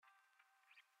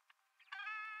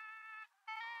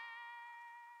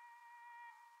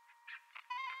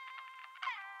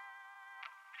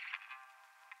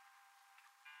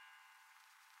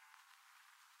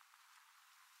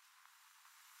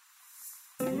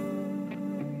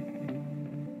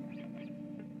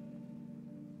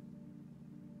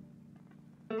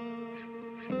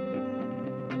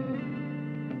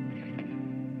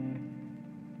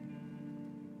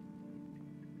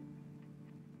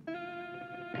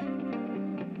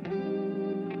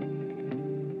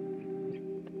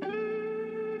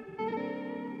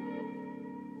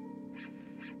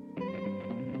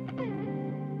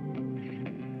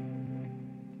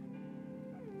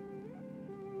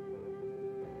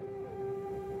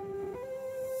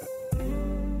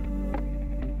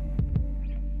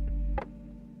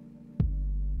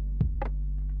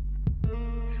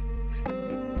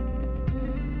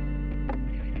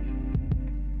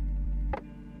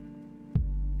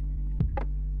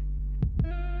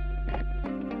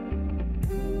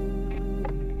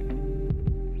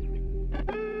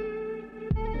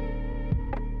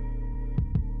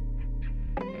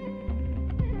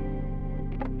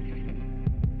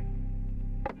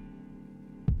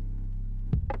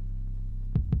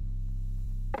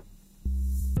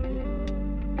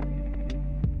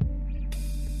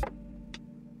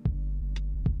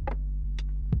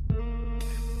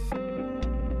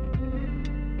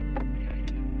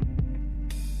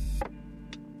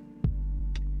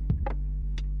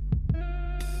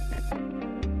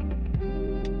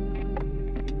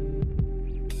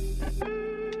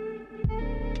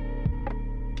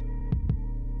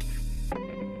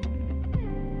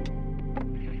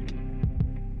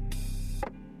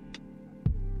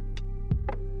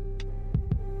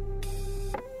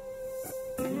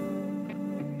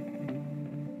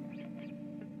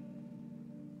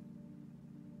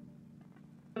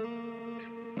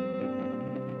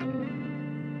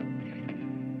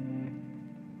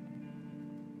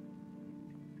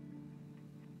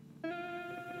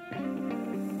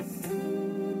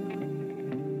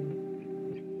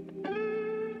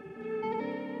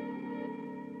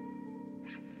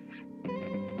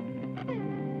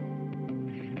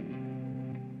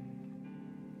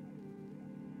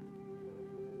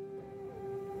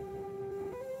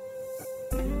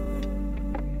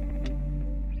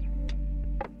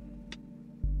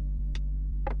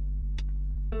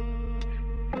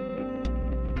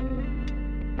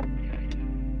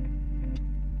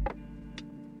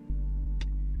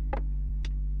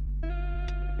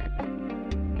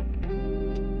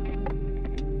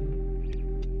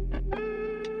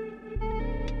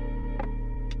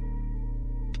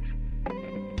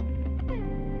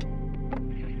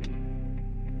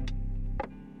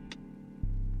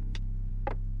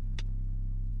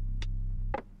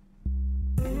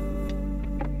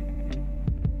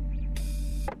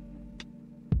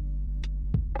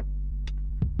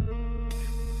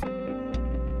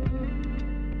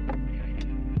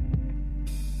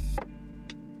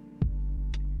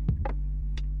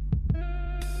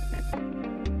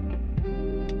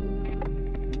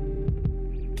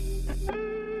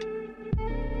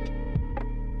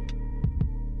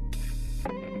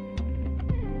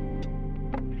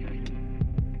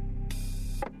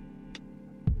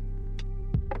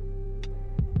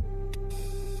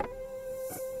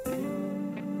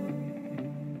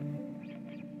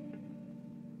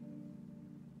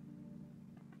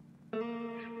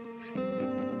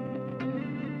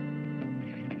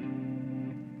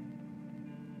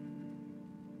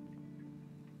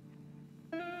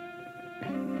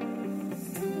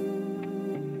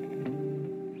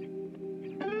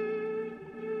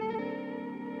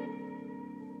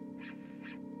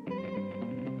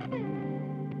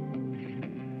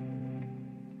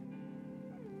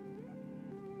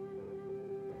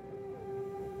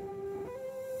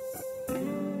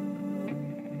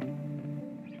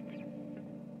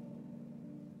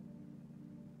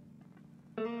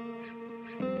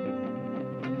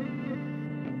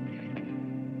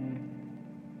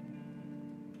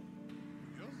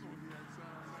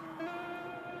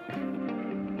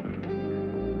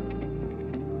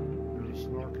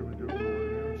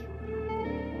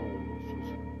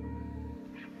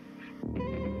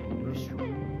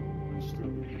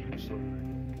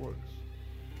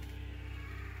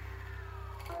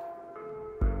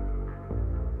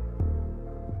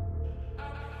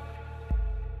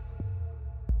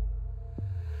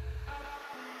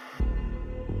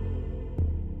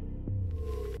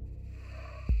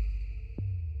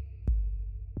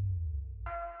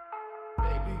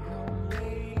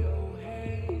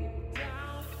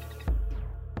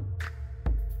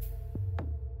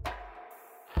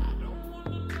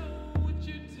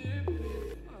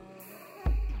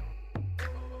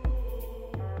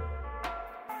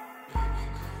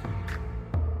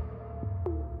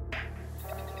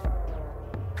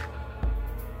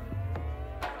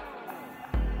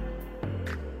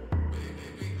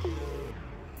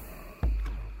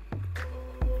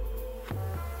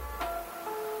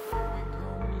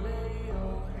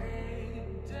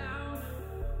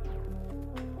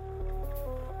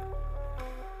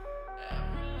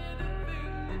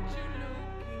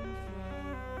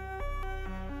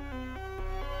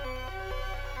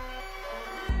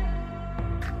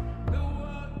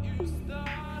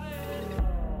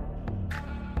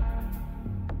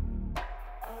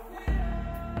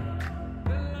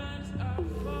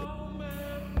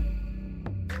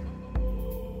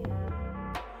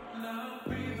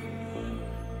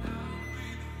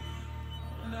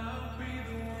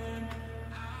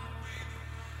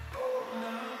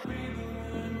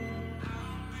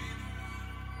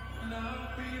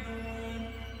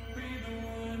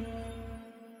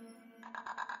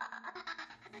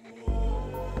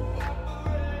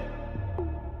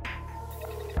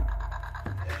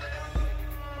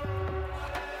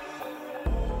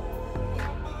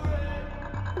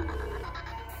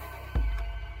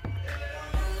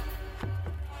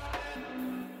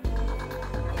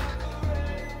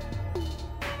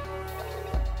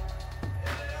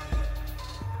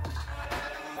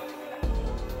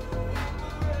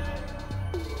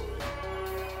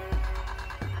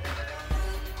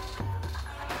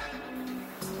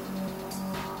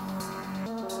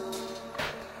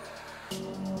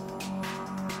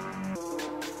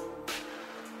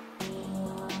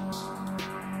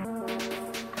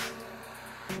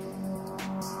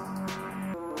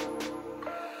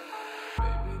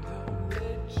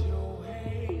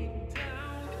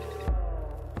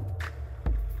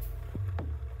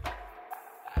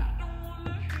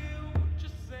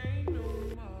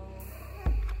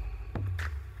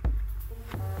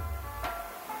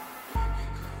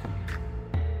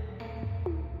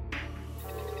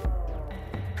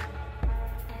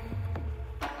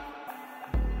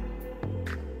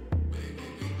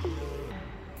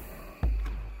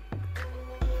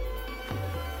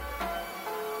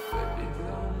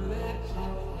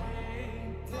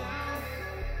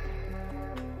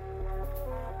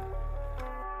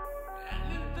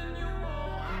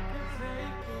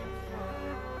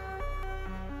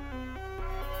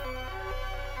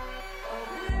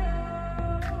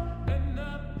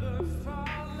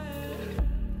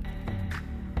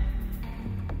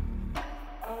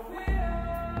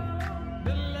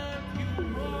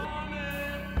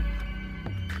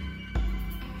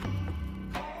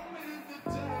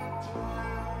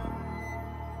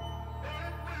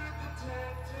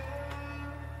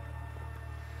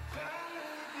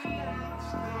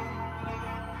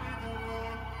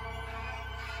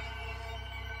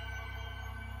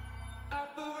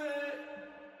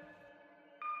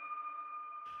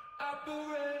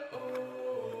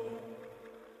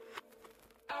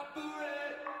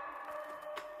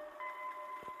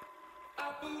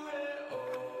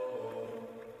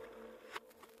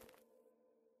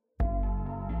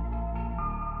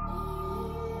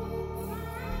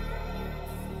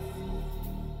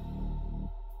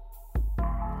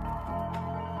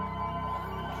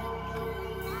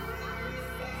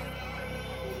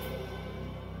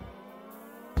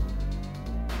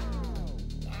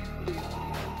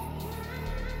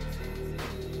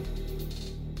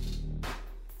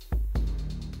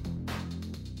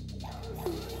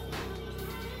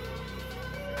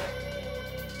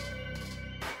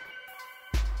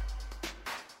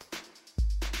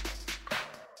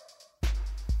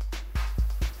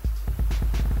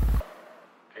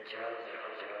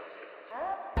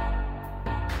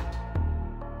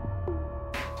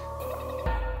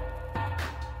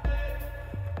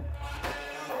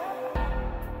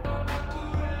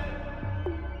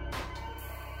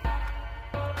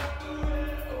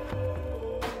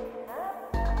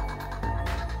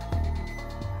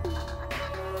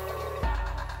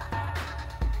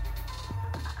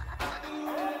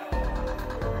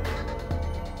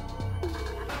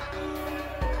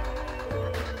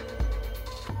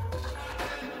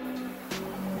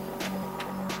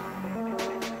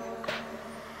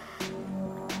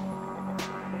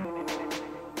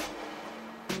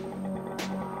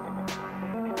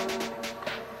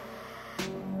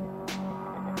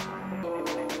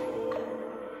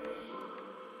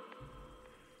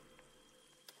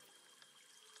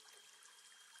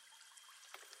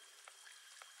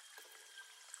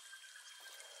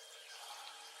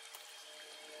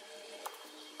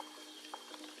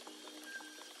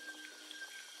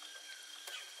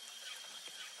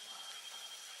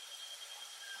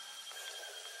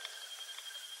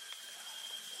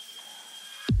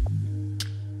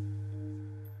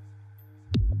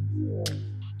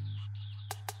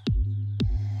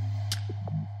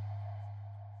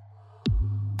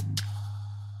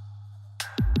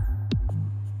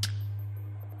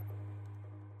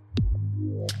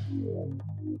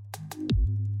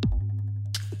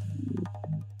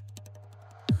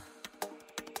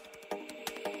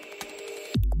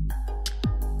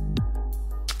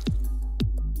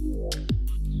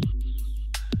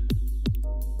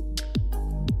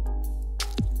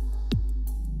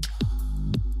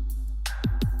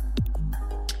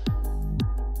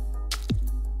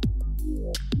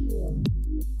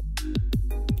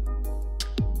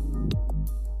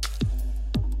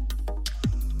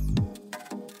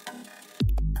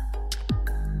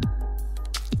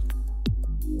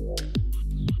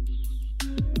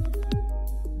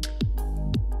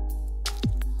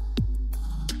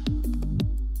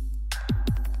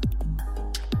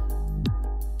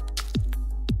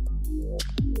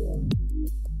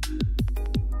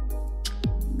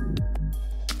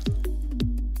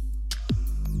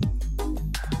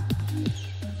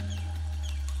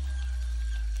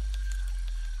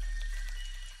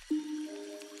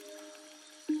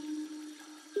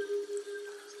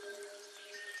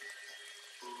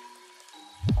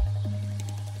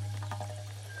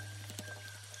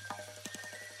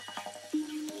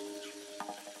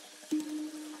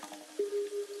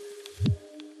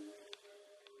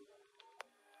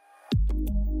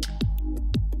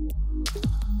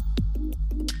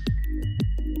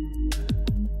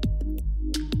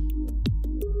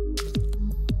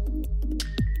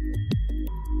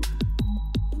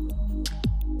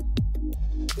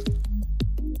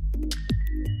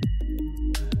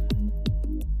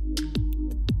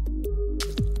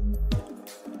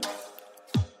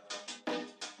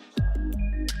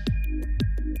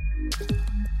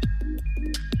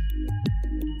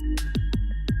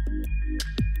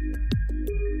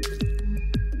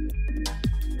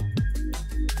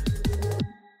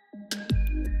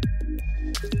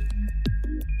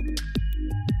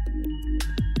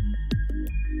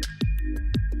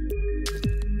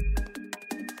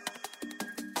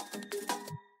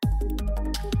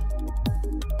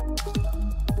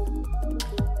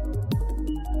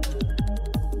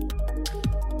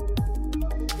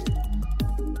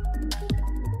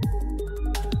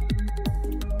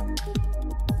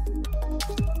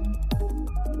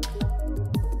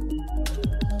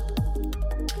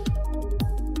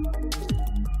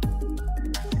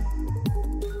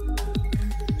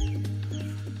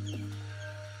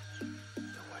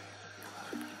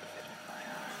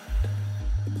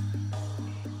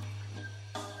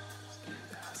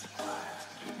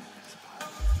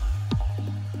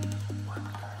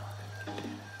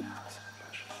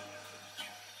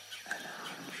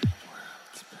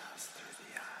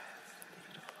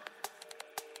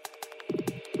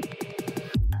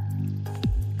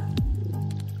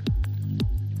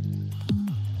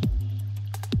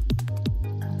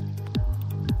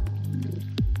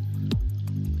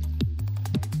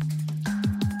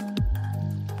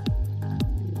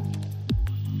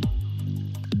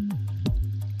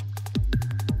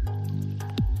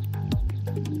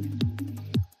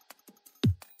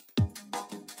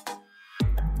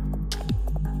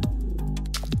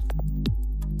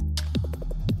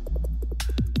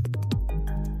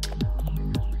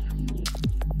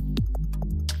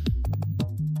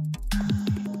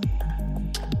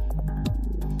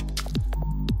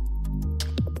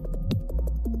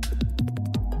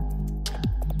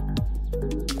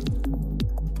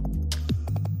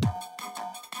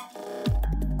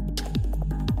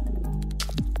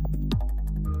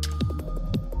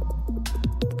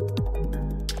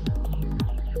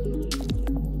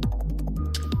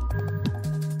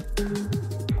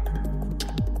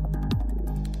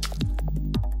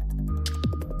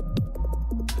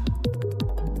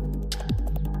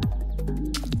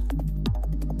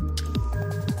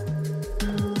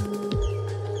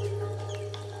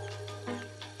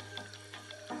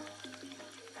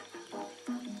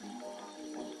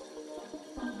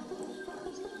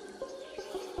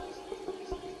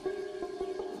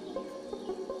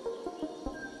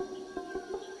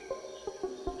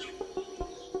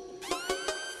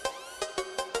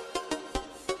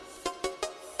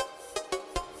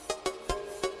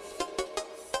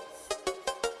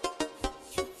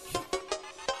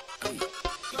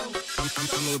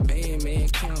I'm a band man,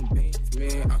 count bands,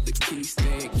 man. Off the key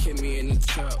stand, kill me in the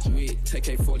trap with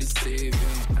TK-47.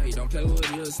 Hey, don't play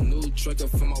with us, new trucker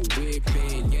for my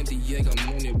weapon. Young Diego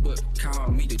on it, but call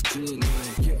me the jug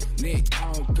man. Yeah, neck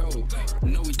all go,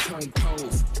 no return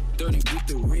pose. 30 with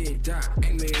the red dot,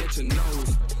 aim it at your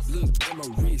nose. Look at my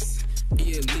wrist,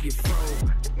 yeah, leave it froze.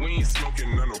 We ain't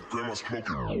smoking, none of grandma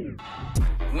smoking.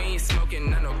 We ain't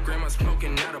smoking, none of grandma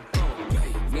smoking, not a boat.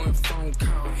 One phone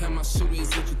call, have my shooters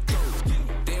at your throat.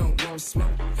 They don't want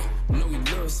smoke, no we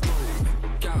love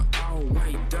smoke. Got all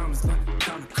white diamonds like a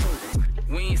pound of coke.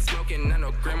 We ain't smoking, none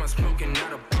of grandma smoking,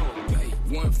 not a boat.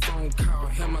 One phone call,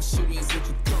 have my shooters at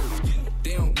your throat.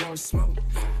 They don't want smoke,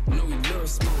 no we love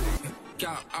smoke.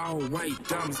 Got all white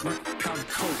diamonds like a pound of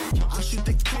coke. I shoot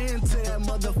the can to that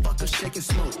motherfucker shaking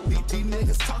smoke. These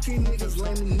niggas talking, niggas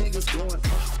lame, niggas going.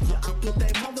 Yeah, I put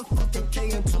that motherfucking K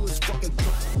into his fucking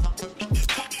throat.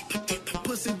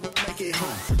 Pussy, make it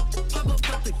home. Pop up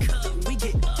out the cup, we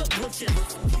get up with ya.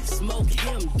 Smoke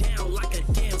him down like a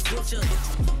damn switcher.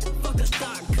 Fuck a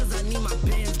stock, cause I need my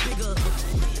bands bigger.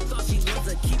 Thought she was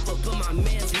a keeper, but my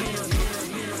man's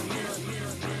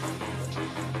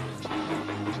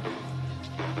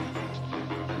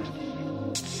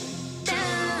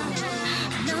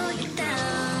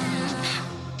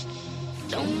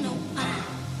Don't know why.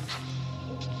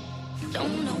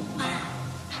 Don't know why.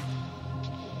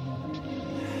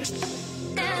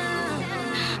 Down,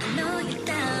 I know you're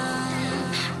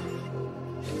down.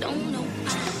 Don't know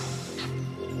why.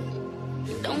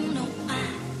 Don't know why.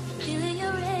 Feeling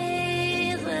your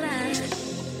rays, but I'm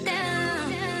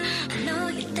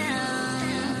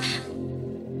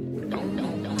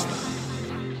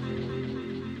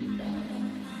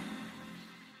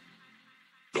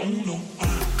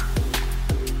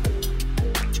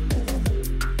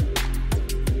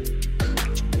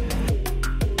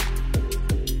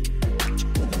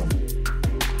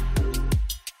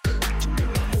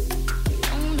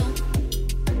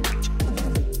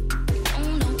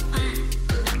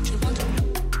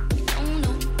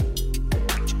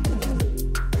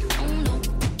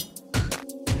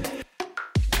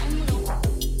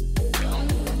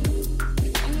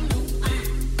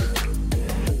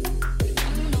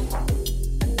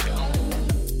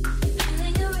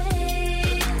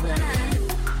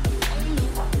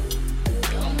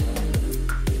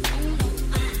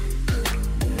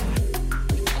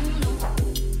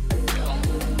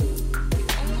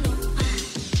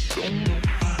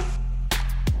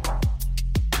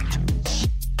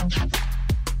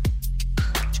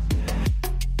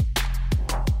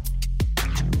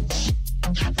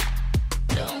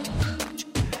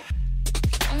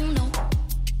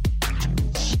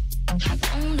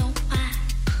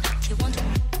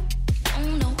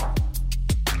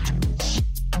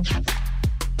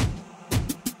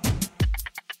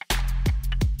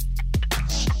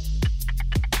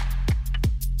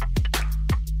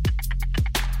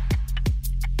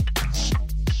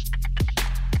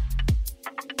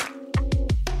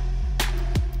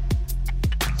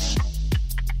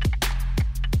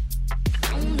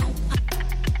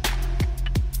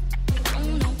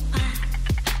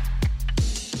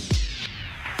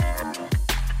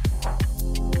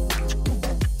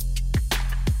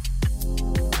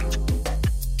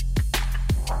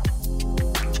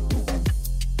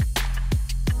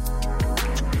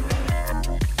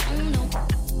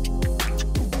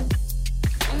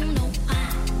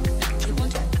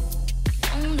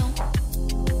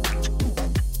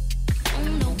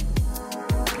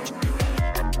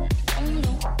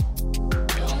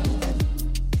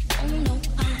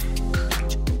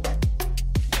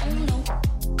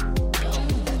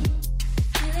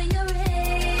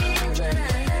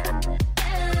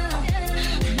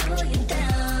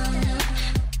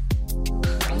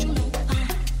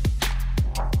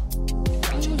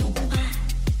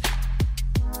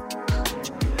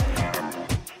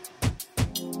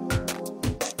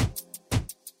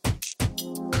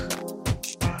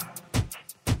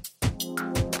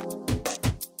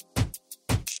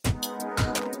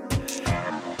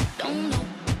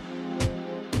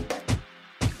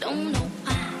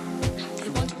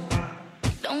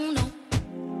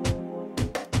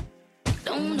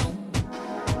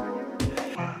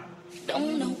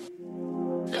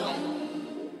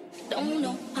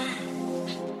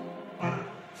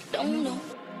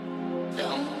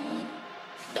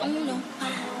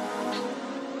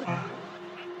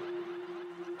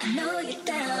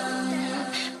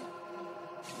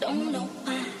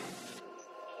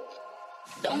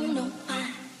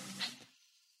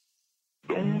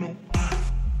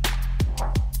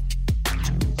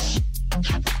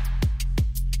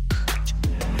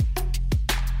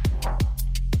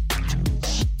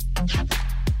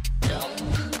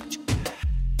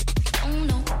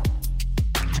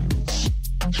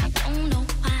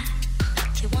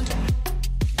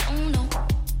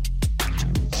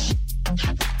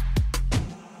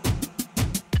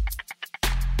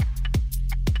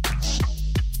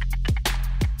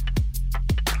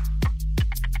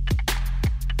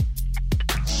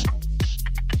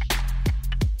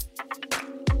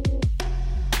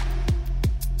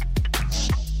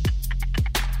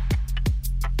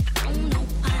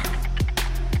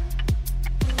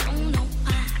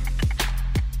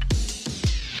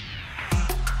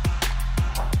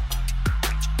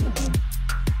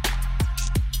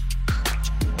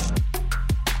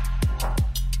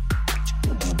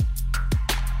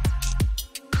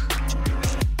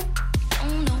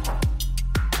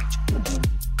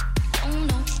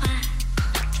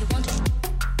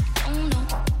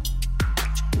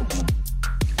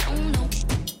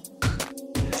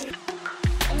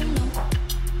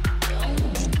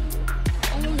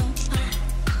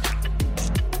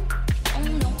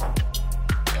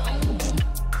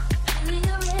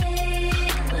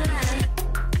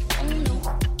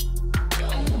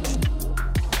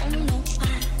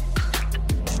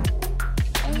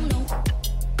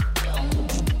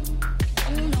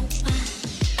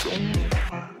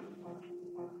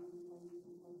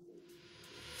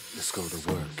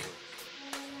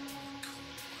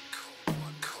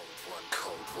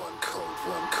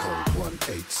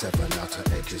 187 outer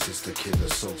edges is the killer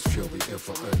soul's fury. If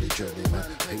for early journeyman,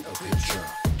 paint a picture.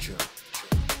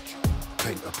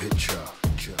 Paint a picture.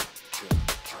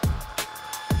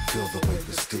 Feel the weight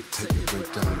the stick, take it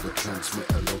break down the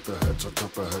transmitter. Load the hertz on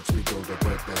top of hertz, we go to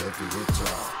break the heavy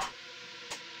hitter.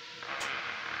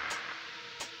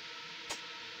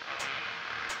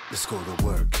 Let's go to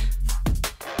work.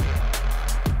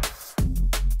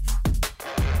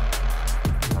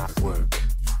 Work.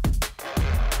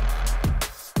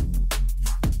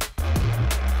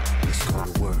 Let's go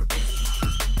to work.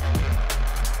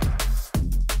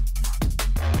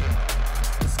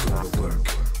 Let's go to work.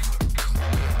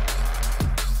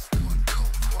 One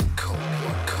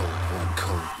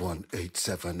code,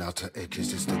 187 outer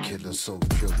edges is the killer soul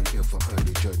fury. Here for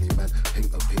early journeyman,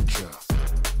 paint a picture.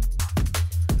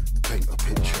 Paint a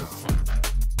picture.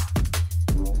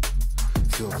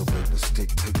 Feel the weight the stick,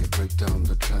 take it break down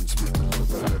the transmitter. Load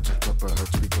the hertz on top of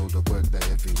hertz, we go to work the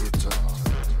heavy hitter.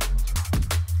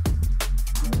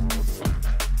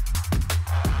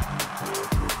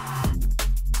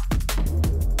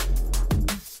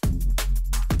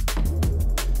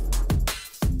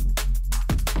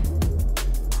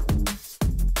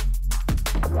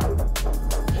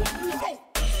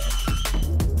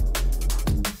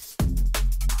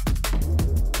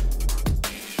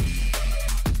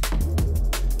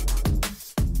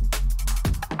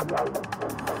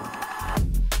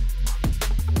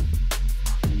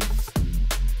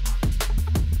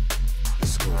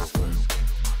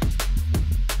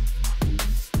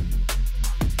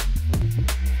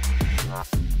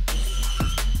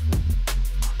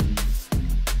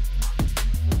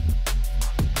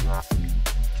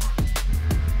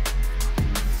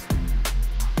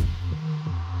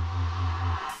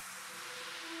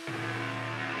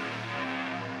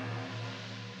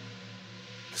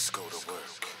 Let's go to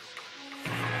work.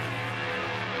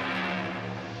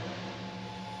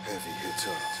 Heavy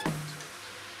hitter.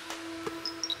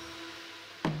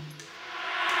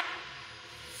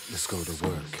 Let's go to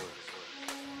work.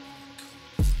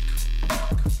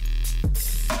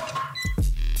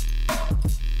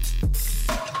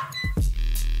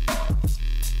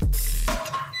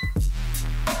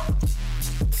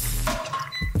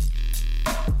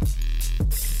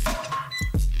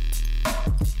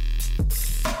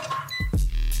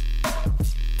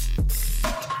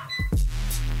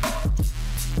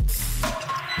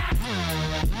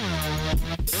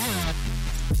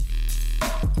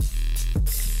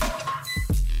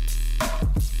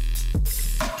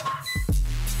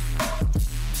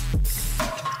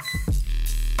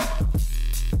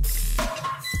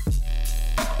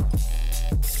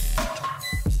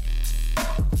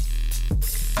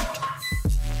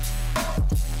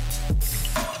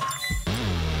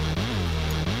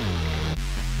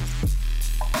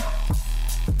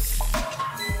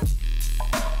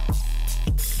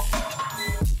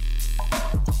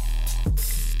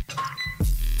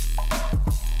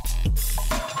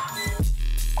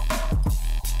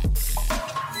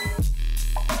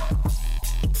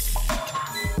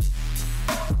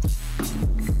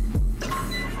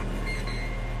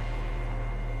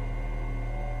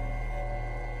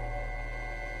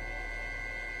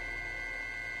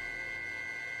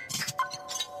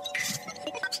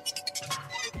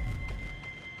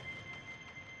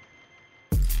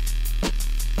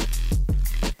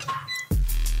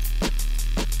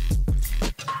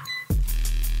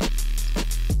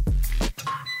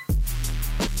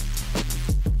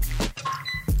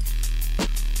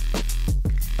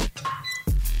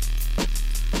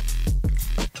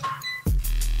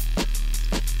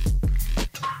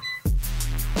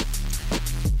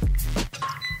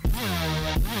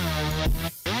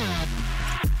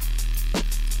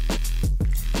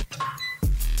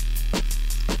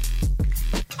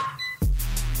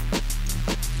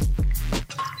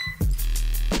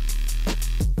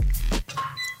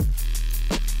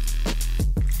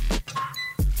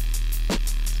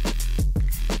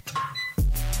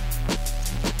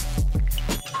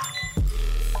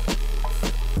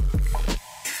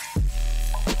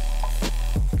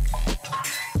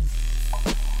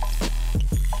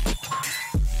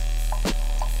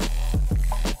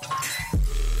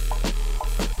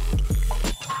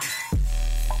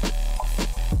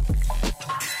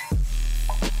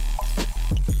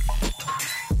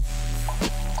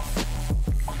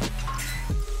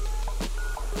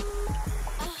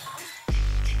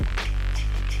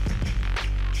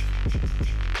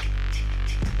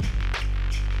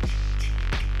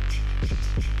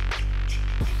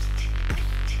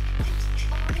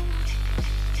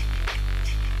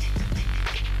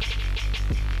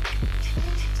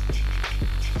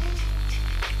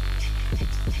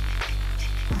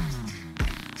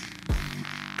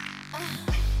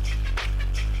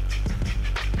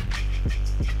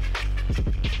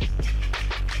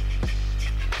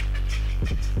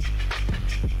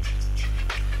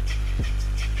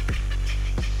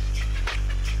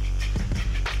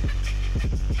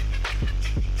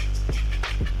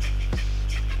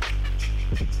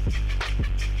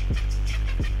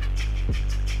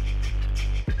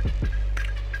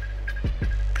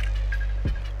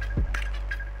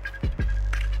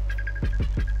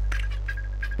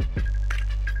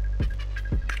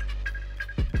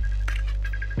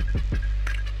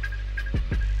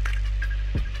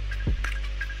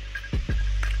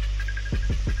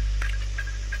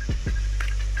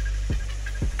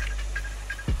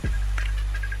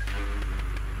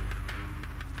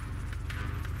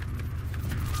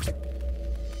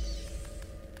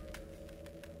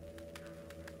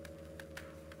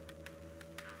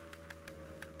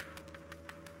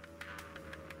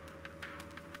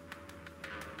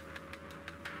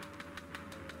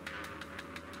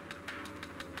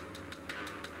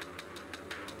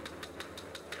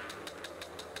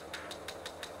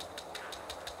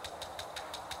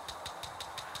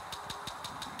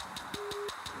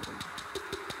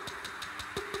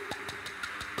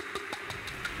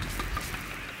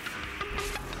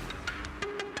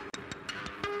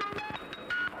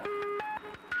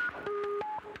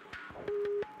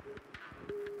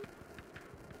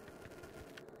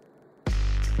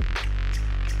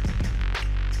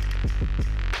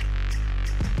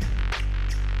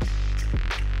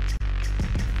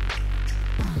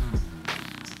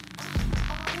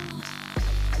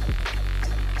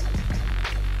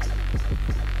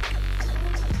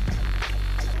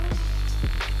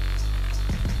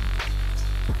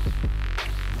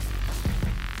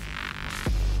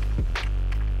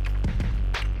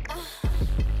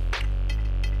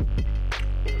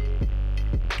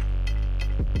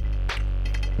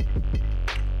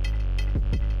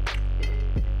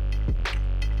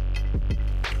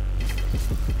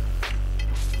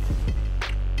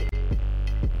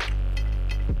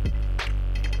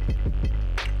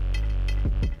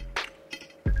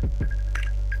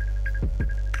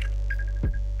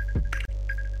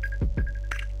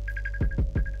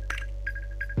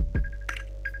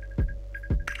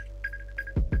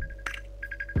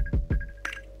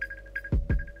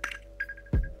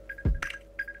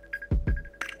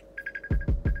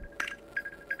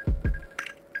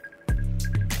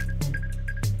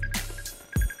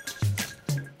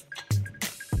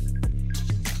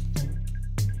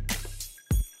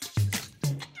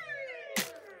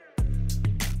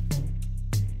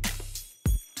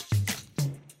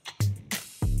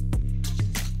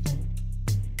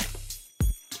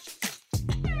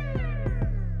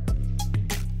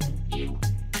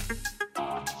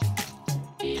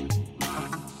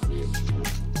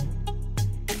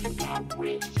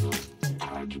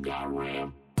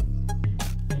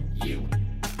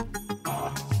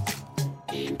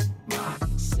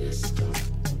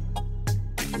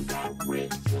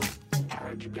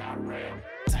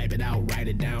 Type it out, write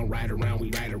it down, write around, we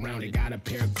write around it. Got a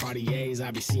pair of Cartiers,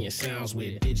 I be seeing sounds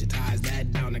with. Digitize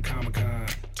that down to Comic-Con.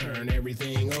 Turn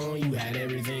everything on, you had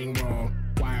everything wrong.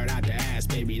 Wired out the ass,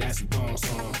 baby, that's a thong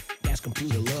song. That's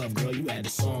computer love, girl, you had the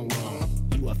song wrong.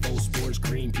 UFO sports,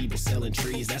 green people selling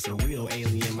trees. That's a real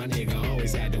alien, my nigga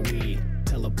always had the weed.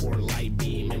 Teleport light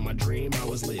beam, in my dream I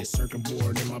was lit. Circuit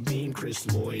board in my beam, Chris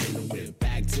Lloyd in the whip.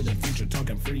 Back to the future,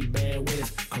 talking free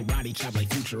bandwidth. Karate chop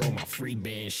like Future on my free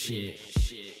band shit.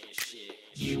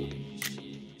 You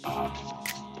are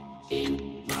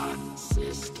in my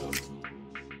system.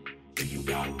 You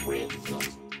got rhythm,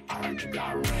 I heard you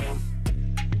got RAM.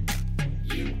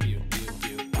 You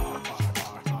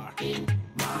are in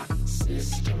my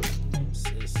system.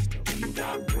 You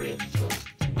got rhythm,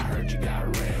 I heard you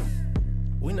got RAM.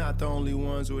 We're not the only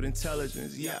ones with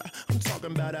intelligence, yeah. I'm talking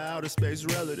about our outer space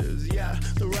relatives, yeah.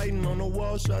 The writing on the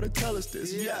wall try to tell us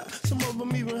this, yeah. Some of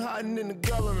them even hiding in the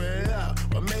government, yeah.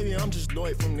 Or maybe I'm just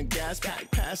Lloyd from the gas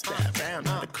pack, past that, bam.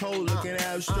 The code looking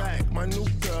abstract. My new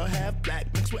girl half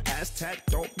black, mixed with Aztec.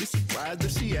 Don't be surprised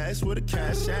if she asks where the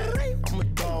cash at. I'm a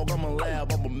dog, I'm a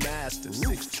lab, I'm a master.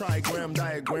 6 trigram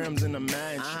diagrams in a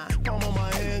mansion. Palm on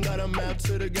my hand, got a map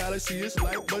to the galaxy. It's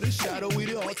light, but it's shadowy,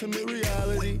 the ultimate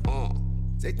reality.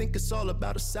 They think it's all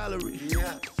about a salary.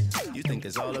 Yeah. You think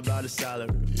it's all about a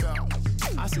salary. Yeah.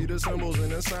 I see the symbols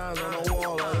and the signs on the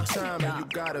wall all the time, and you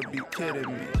gotta be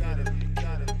kidding me.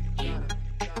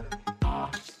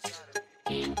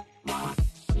 In my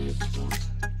system,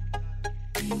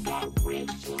 you got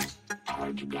rhythm, I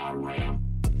heard you got RAM.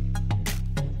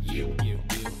 You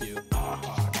are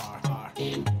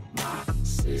in my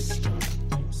system.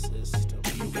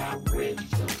 You got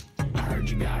rhythm, I heard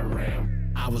you got RAM.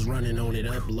 I was running on it,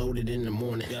 uploaded in the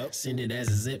morning. Send it as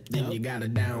a zip, then you gotta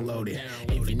download it.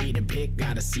 If you need a pic,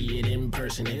 gotta see it in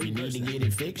person. If you need to get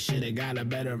it fixed, should've got a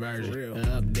better version.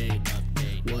 Update,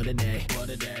 what a day,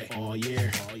 all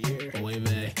year, oy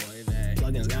vey.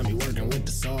 Plugins got me working with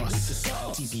the sauce.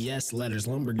 TPS letters,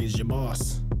 Lumberg is your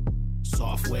boss.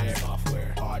 Software,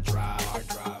 hard drive,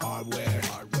 hardware,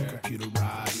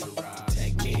 computerized,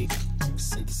 technique,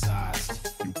 synthesized.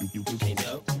 You can't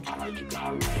help. I heard you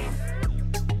got RAM.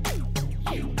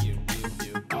 You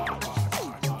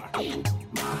are in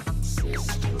my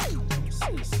system.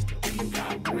 You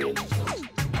got rhythm.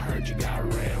 I heard you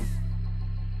got RAM.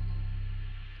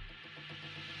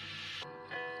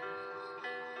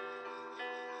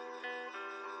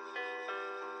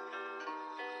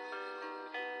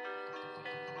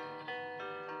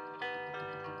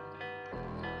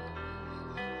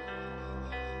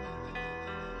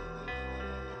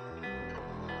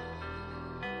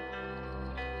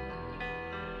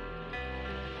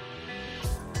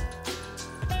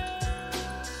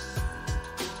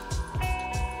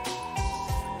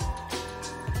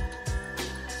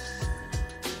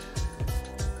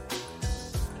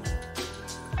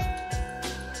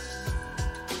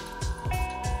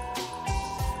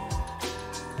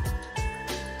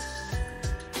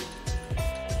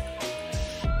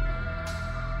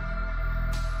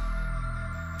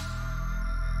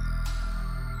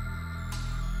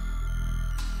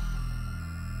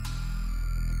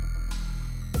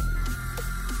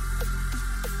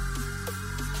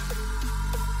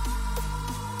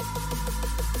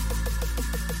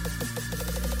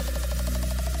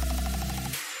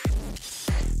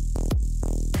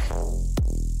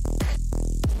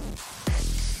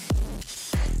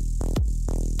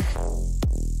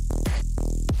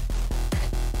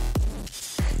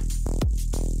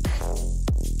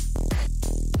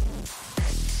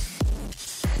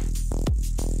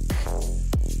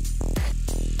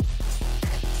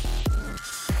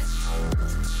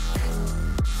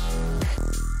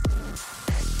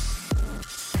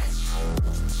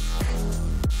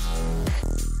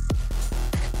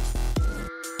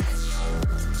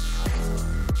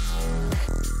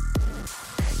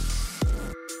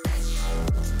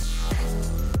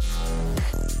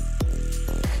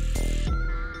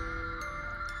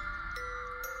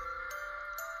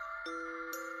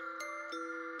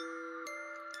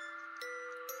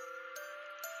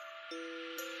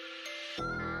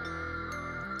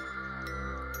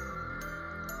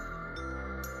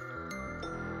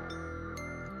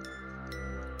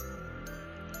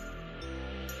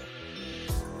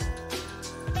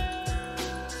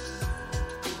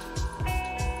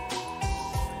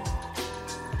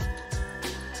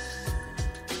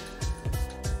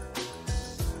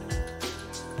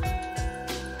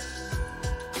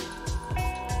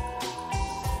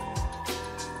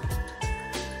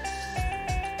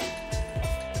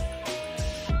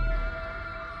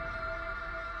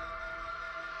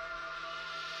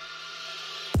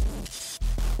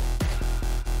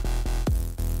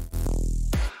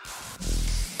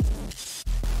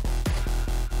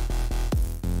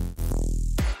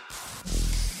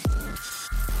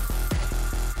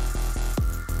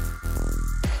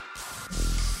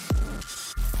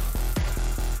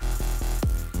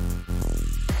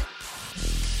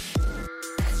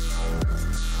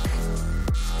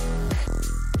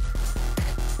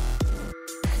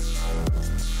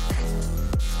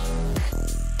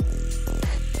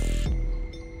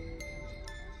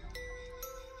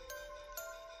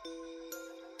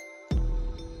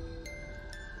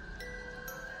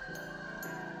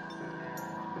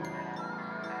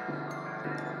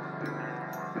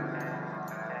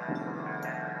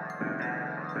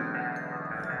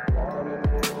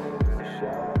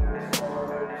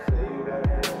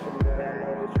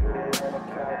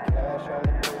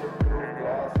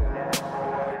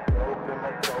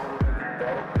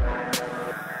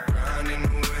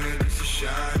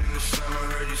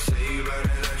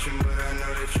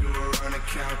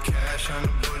 count cash on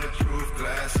the bulletproof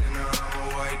glass. And I'm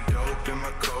a white dope in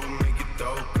my coat, make it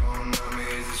dope. Going on me,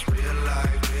 is this real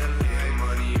life? Yeah,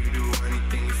 money, you do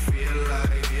anything you feel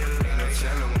like. Ain't no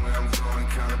telling where I'm going,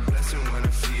 count a blessing when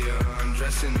I see her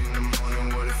undressing in the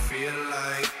morning, what it feel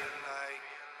like.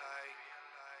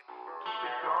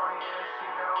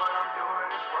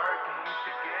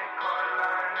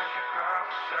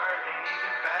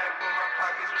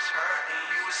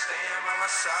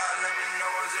 Side, let me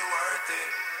know, is it worth it?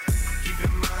 Keep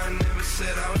in mind, never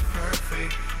said I was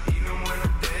perfect. Even when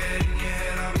I'm dead in your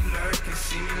head, I'll be lurking.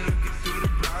 See me looking through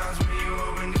the blinds when you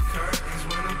open the curtains.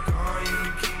 When I'm gone, you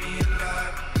can keep me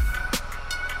alive.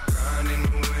 Grind in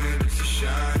the winter just to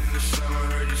shine in the summer.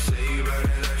 Heard you say you about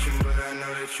election, but I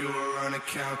know that you were on a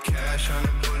count cash on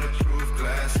a bulletproof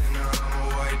glass. And I'm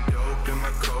a white dope in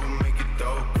my coat, make it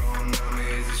dope. Going on me,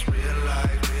 is this real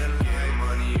life? Yeah,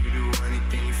 money, you do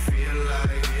anything you feel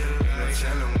like.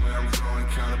 Telling where I'm going,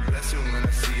 count a blessing when I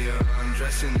see her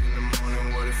undressing in the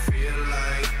morning, what it feel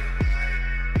like.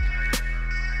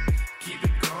 Keep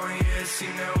it going, yeah,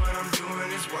 seem that what I'm doing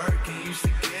is working. Used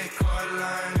to get caught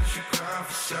lying and you crying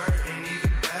for certain.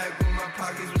 Even back when my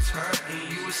pockets was hurting,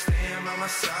 you was staying by my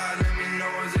side, let me know,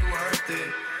 is it worth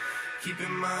it? Keep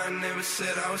in mind, never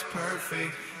said I was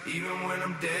perfect. Even when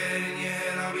I'm dead in your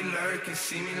head, I'll be lurking.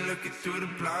 See me looking through the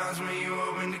blinds when you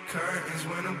open the curtains.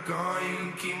 When I'm gone, you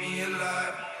can keep me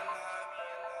alive.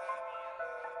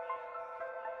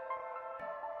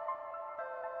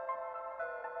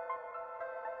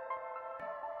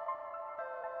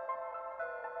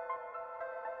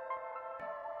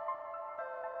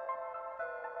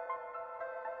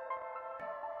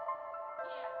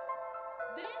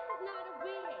 This is not a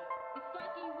wig. It's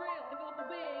fucking real. If it was a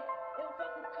wig, it'll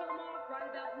fucking come off right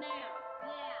about now.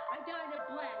 Yeah. I dyed it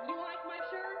black. You like my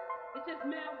shirt? It says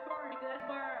Mount Vernon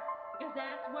because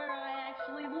that's where I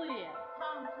actually live.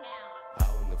 Hometown.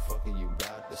 How in the fuck are you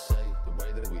about to say? The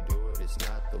way that we do it, it's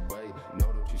not the way.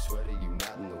 No, don't you sweat it, you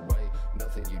not in the way.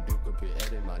 Nothing you do could be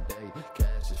in my day.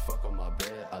 Cash is fuck on my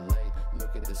bed, I lay.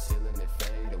 Look at the ceiling, it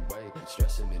fade away.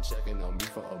 Stressing and checking on me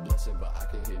for a blessing, but I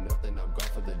can hear nothing, I'm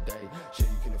gone for the day. Sure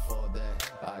you can afford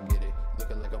that, I get it.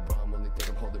 Looking like a bum, only think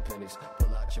I'm holding pennies.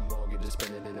 Pull out your mortgage, just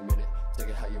spend it in a minute. Think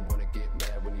of how you wanna get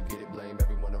mad when you get it. Blame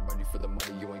everyone around you for the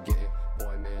money you ain't getting.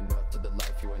 Boy, man, up to the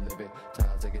life you ain't living.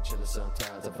 Times I get chillin'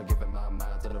 sometimes, I'm forgiving my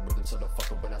mind to the rhythm, so don't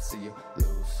fuck up when I see you.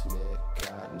 Loose neck,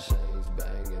 cotton chains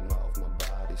banging off my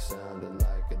body, sounding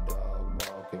like a dog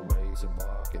walking, razor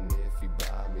barking. If you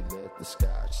buy me, let the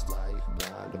scotch light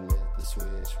blind him, let the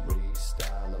switch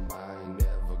restyle him. I ain't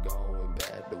never going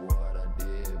back to what I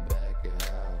did back in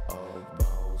how old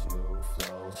bones, new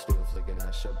flows, still flicking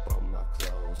ash up on my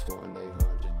clothes.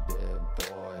 1-800 dead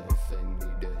boy if they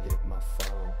need to hit my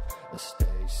phone. A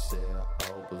stage sale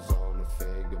opals on the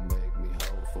finger make me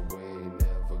hopeful. We ain't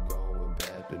never going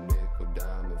back to nickel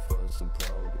diamond for some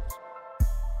produce.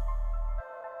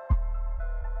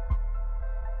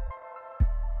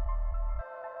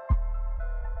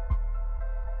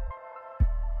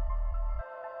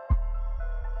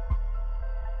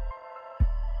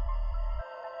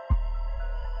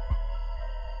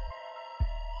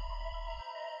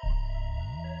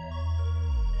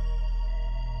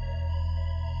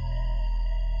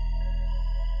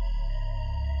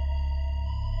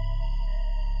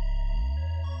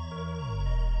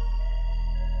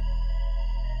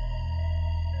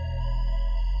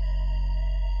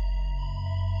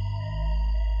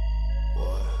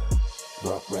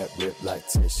 Rap rip like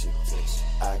tissue.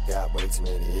 I got way too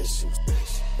many issues.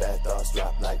 Bad thoughts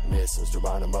drop like missiles.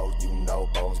 Geronimo, you know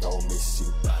Bones gon' miss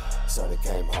you. Sonny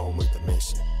came home with the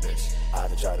mission. I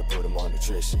done tried to put him on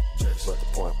nutrition, but the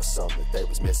point was something that they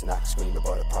was missing. I could scream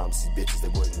about the promise these bitches, they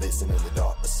wouldn't listen in the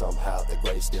dark, but somehow the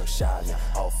gray still shining.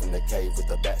 Off in the cave with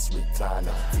the bats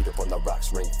recliner. Feet up on the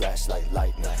rocks, ring flash like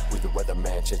lightning. We the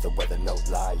weatherman, change the weather, no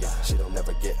liar. Shit don't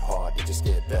never get hard, it just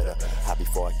get better. High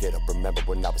before I get up, remember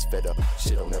when I was fed up.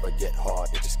 Shit don't never get hard,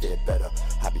 it just get better.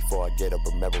 High before I get up,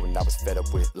 remember when I was fed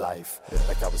up with life.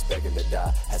 Like I was begging to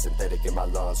die, had synthetic in my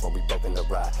lungs when we broke in the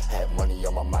ride. Had money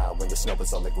on my mind when the snow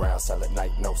was on the ground. Silent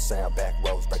night, no sound, back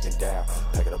roads breaking down.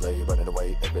 Pack it up late, running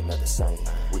away, every night the same.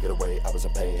 We get away, I was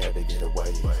in pain, had to get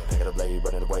away. Pack it up late,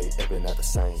 running away, every night the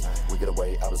same. We get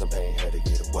away, I was in pain, had to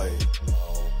get away.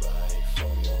 Oh, bang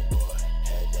for your boy,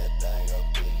 had that thing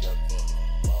up in your butt.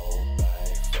 Oh,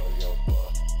 bang for your boy,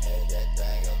 had that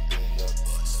thing up in your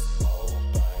butt. Oh,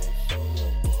 bang for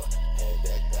your boy, had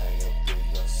that thing up in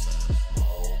your butt.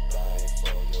 Oh, bang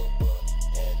for your boy,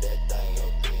 had that thing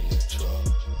up in the truck.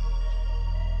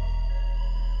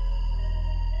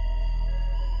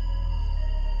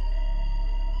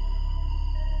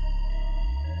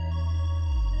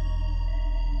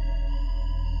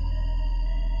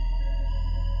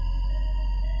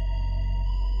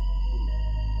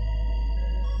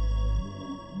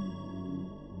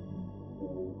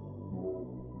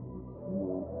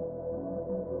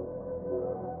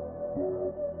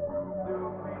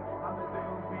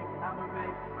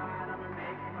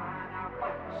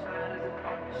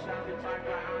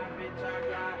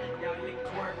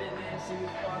 see me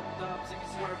fucked up, see me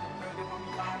swerving through. They want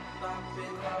me locked up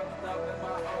in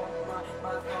my own mind.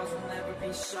 My thoughts will never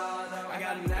be shut up. I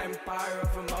got an empire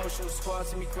of emotional squad.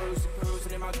 See me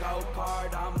cruising in my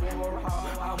go-kart. I'm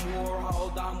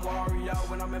Warhol, I'm Wario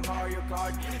when I'm in Mario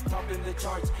Kart. Top in the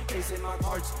charts, facing my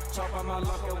cards. Chop on my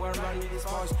luck and we're running these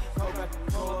cars.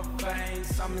 Coca-Cola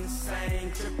veins, I'm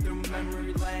insane. Trip through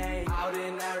memory lane. Out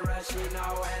in that rush, you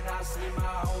know, and I see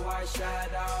my own white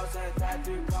shadows. And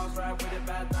tattoo calls right with a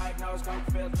bad diagnose.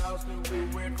 Coke-filled nose, we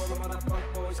weird for the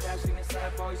motherfucker boys. Cashing the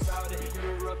sad boys out in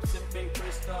Europe, sipping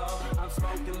crystal. I'm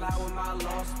smoking loud with my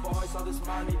lost boys. All this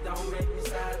money don't make me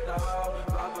sad though.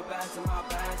 Rubber bands in my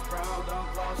pants, bro. Don't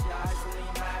close your eyes and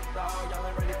lean back though. Y'all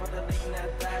ain't ready for the lean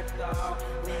attack though.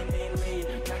 Lean,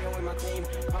 hanging with my team.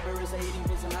 Cover is hating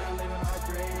bitch and I'm living my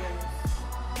dreams.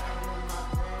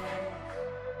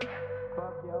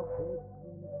 Fuck your bitch.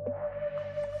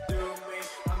 Do me,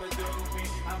 I'ma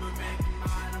make it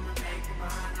mine,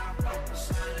 I fuck the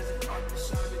shine as a fuck the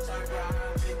shine, bitch I grind.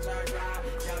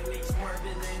 Young niggas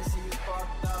swerving and see me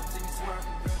fucked up, see me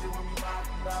swerving through. They want me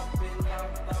locked up in my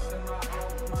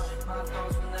own mind. My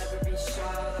thoughts will never be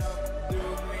shut up. Do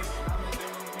me,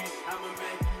 I'ma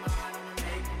make it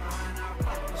mine, I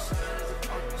fuck the shine as a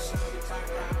fuck the shine,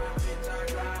 bitch I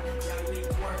grind. Young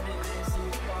niggas swerving and see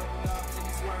me fucked up, see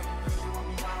me swerving through. They want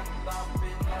me locked up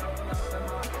in my own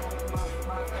mind.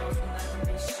 My thoughts will never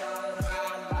be shut up.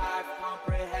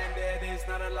 Comprehended, it's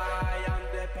not a lie. I'm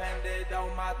dependent on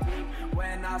my team.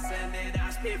 When I send it, I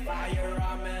spit fire.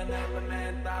 I'm an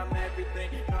element, I'm everything.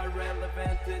 Not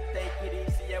relevant to take it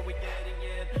easy. Yeah, we getting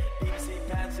it. DC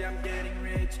fancy, I'm getting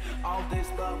rich. All this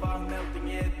love, I'm melting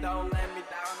it. Don't let me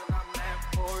down, and I'm meant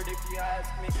for it. If you ask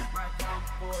me, my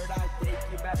comfort, I take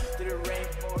you back to the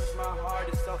rainforest. My heart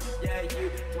is so, yeah, you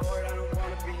tore it. I don't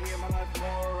wanna be here. My life,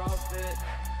 more of it.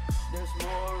 There's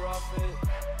more of it.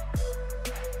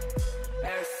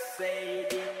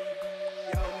 S-A-D-D-O-Y-S.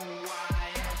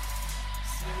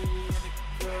 See me in the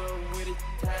club with it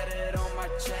tatted on my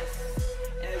chest.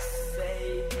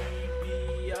 S-A-D-D-O-Y-S.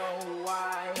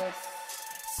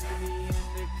 See me in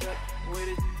the club with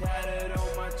it tatted on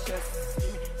my chest.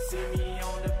 See me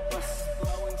on the bus,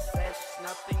 blowing sesh,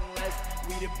 nothing less.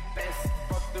 We the best,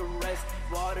 fuck the rest.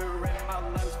 Water in my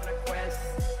lungs for the quest.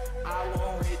 I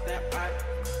won't hit that pipe.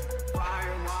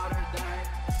 Fire, water, die.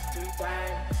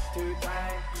 Two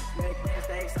time. Make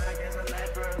mistakes, I guess I'll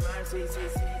never learn.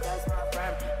 CCC, that's my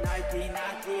friend.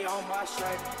 Nike on my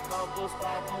shirt. Bubbles,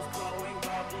 blowing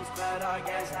bubbles. But I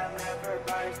guess I'll never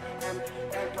burst.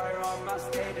 Empire on my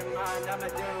state of mind. I'ma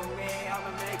do me,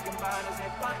 I'ma make it mine. I say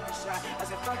fuck the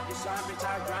shine, bitch I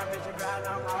grind,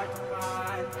 I'm hard to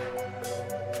find.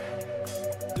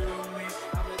 Do me,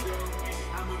 I'ma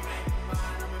make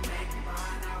it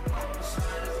mine, I'll fuck the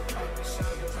shine,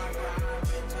 bitch I grind.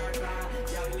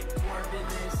 Young niggas swerving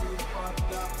and see me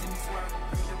fucked up, see me swerving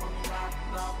through. They want me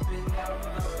locked up in my own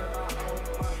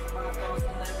mind. My thoughts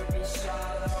will never be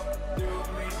shut up. Do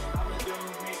me, I'ma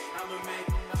make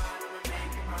it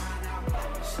mine, I'll fuck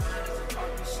the shine,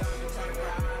 bitch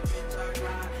I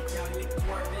grind. Young niggas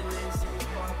swerving and see me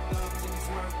fucked up, see me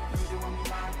swerving through. They want me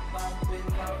locked up in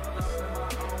my own mind.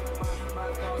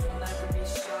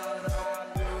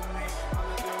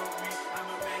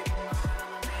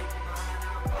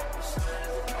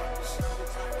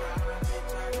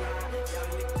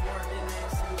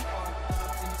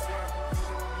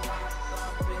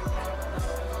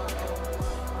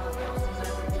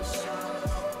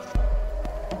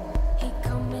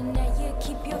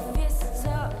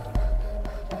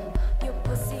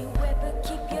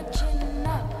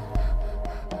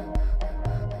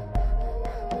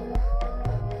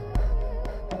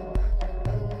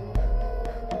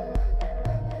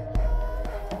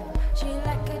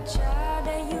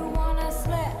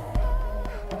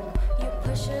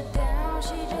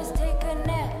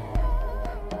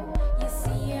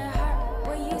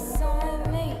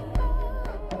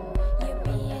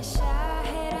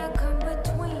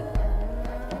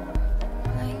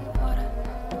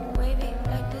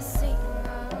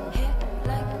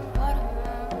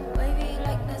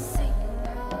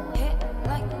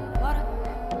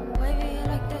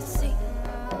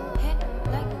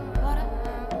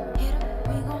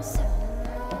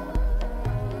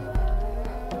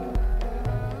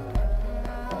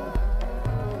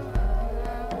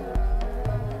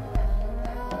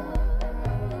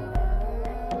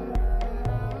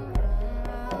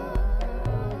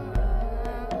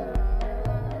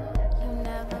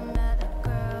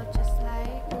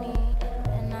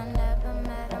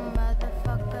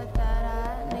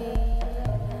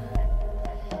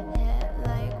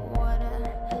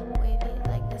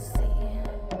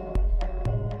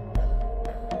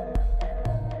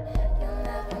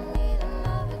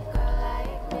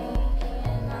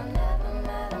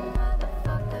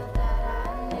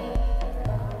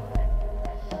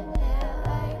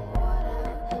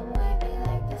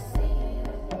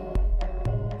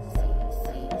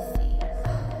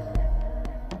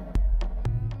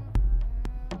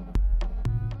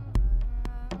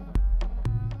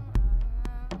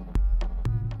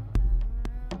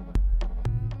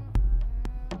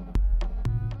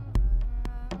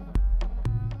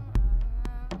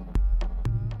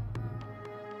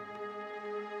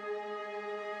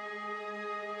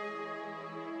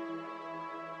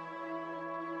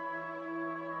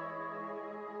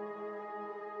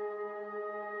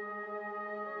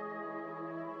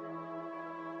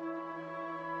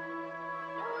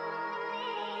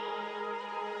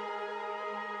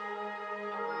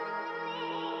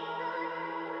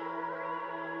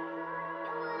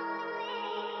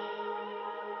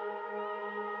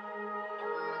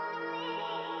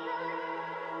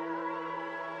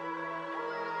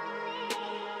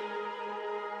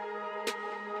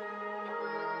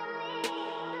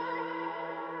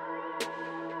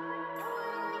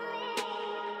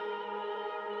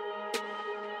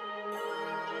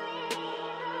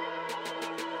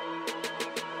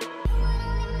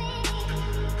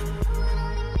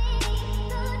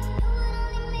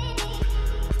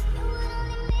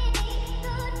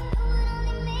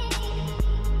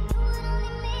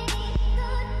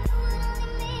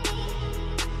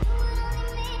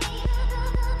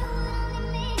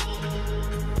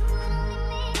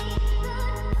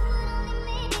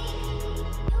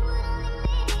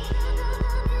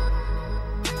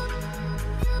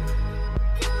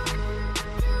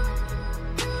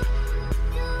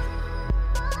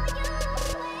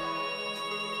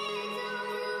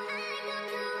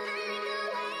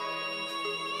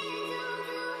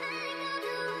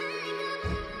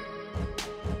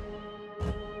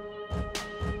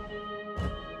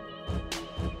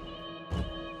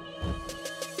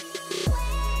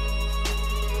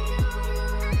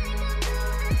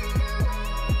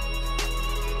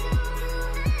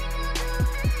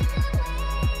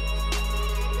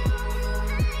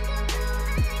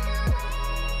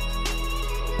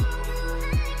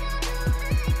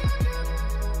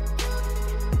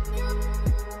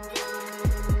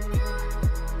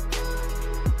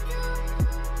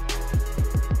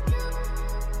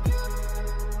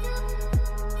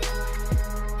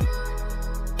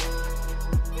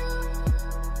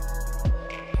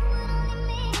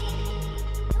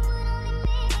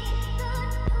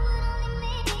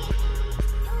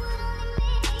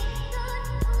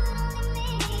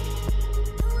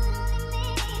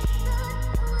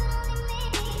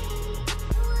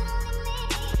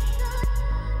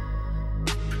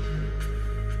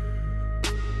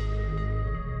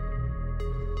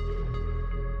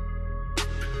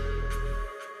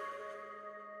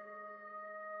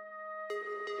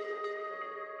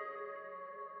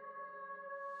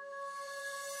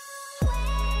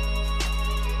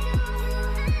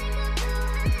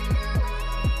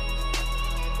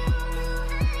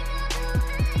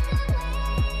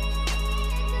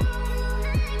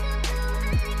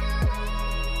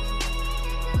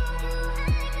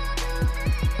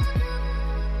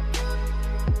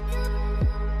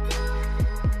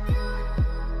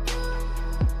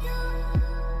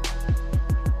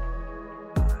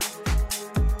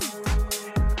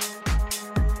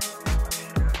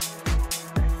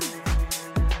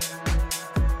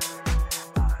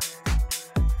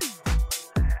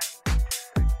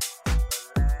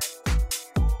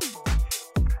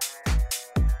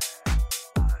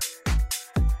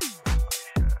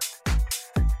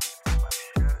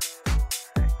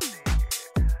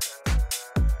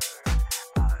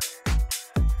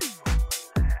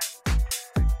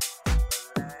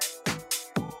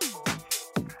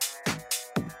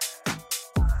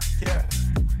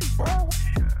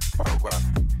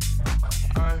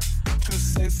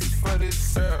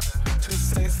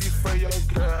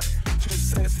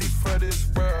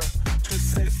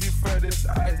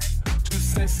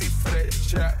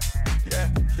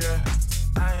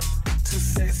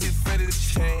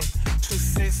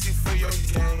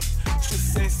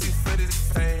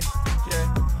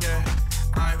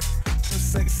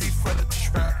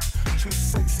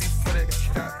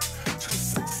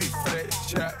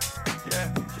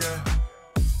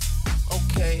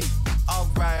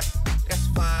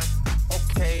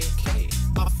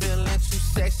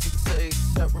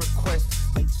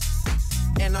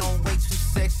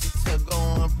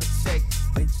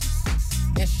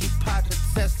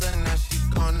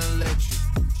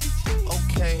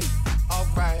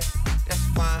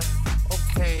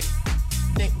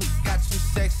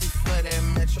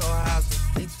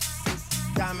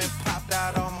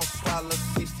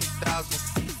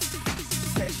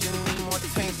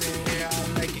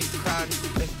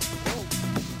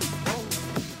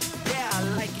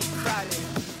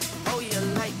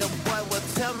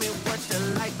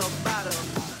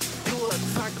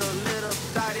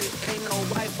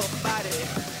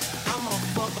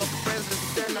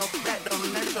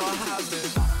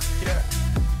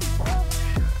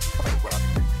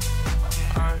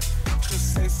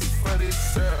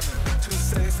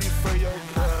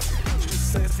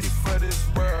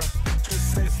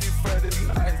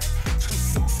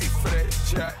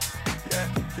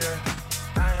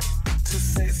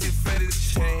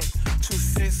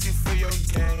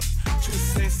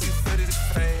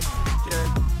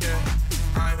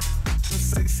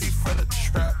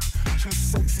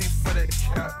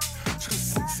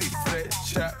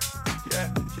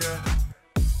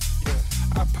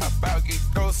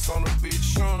 on the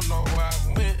bitch, you don't know where I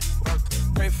went.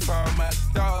 Pray for all my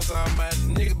dogs, all my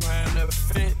niggas behind the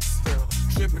fence.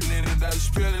 Tripping in it, I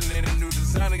spilling in it, new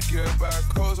designer gear by a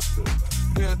coaster.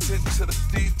 Pay attention to the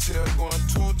detail, going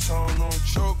two-tone on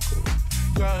choker.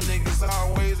 Young niggas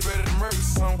always ready to murder,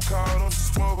 some call them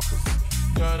smokers.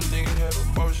 Young nigga had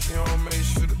emotion, you don't make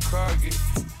sure the car gets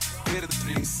hit a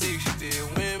 360.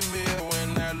 Windmill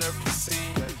when I left the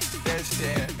scene. That's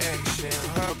that action.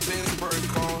 Her best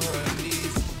work on her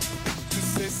knees. Too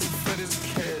sexy for this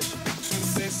cash. Too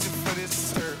sexy for this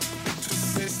surf. Too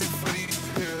sexy for these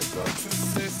pills. I'm too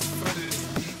sexy for this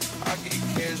heat. I get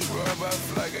cash, rub off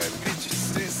like I bitches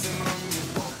sexing on me.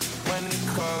 Money,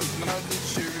 cars, not the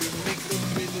jury. Make a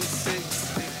million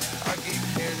sexy. I get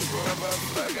cash, rub off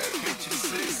like I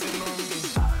bitches sexing on me.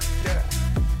 Yeah.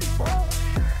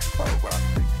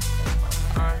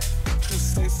 I'm too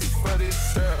sexy for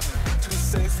this girl. Too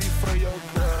sexy for your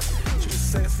girl. Too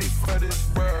sexy for this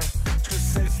world. Too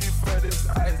sexy for this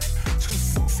ice. Too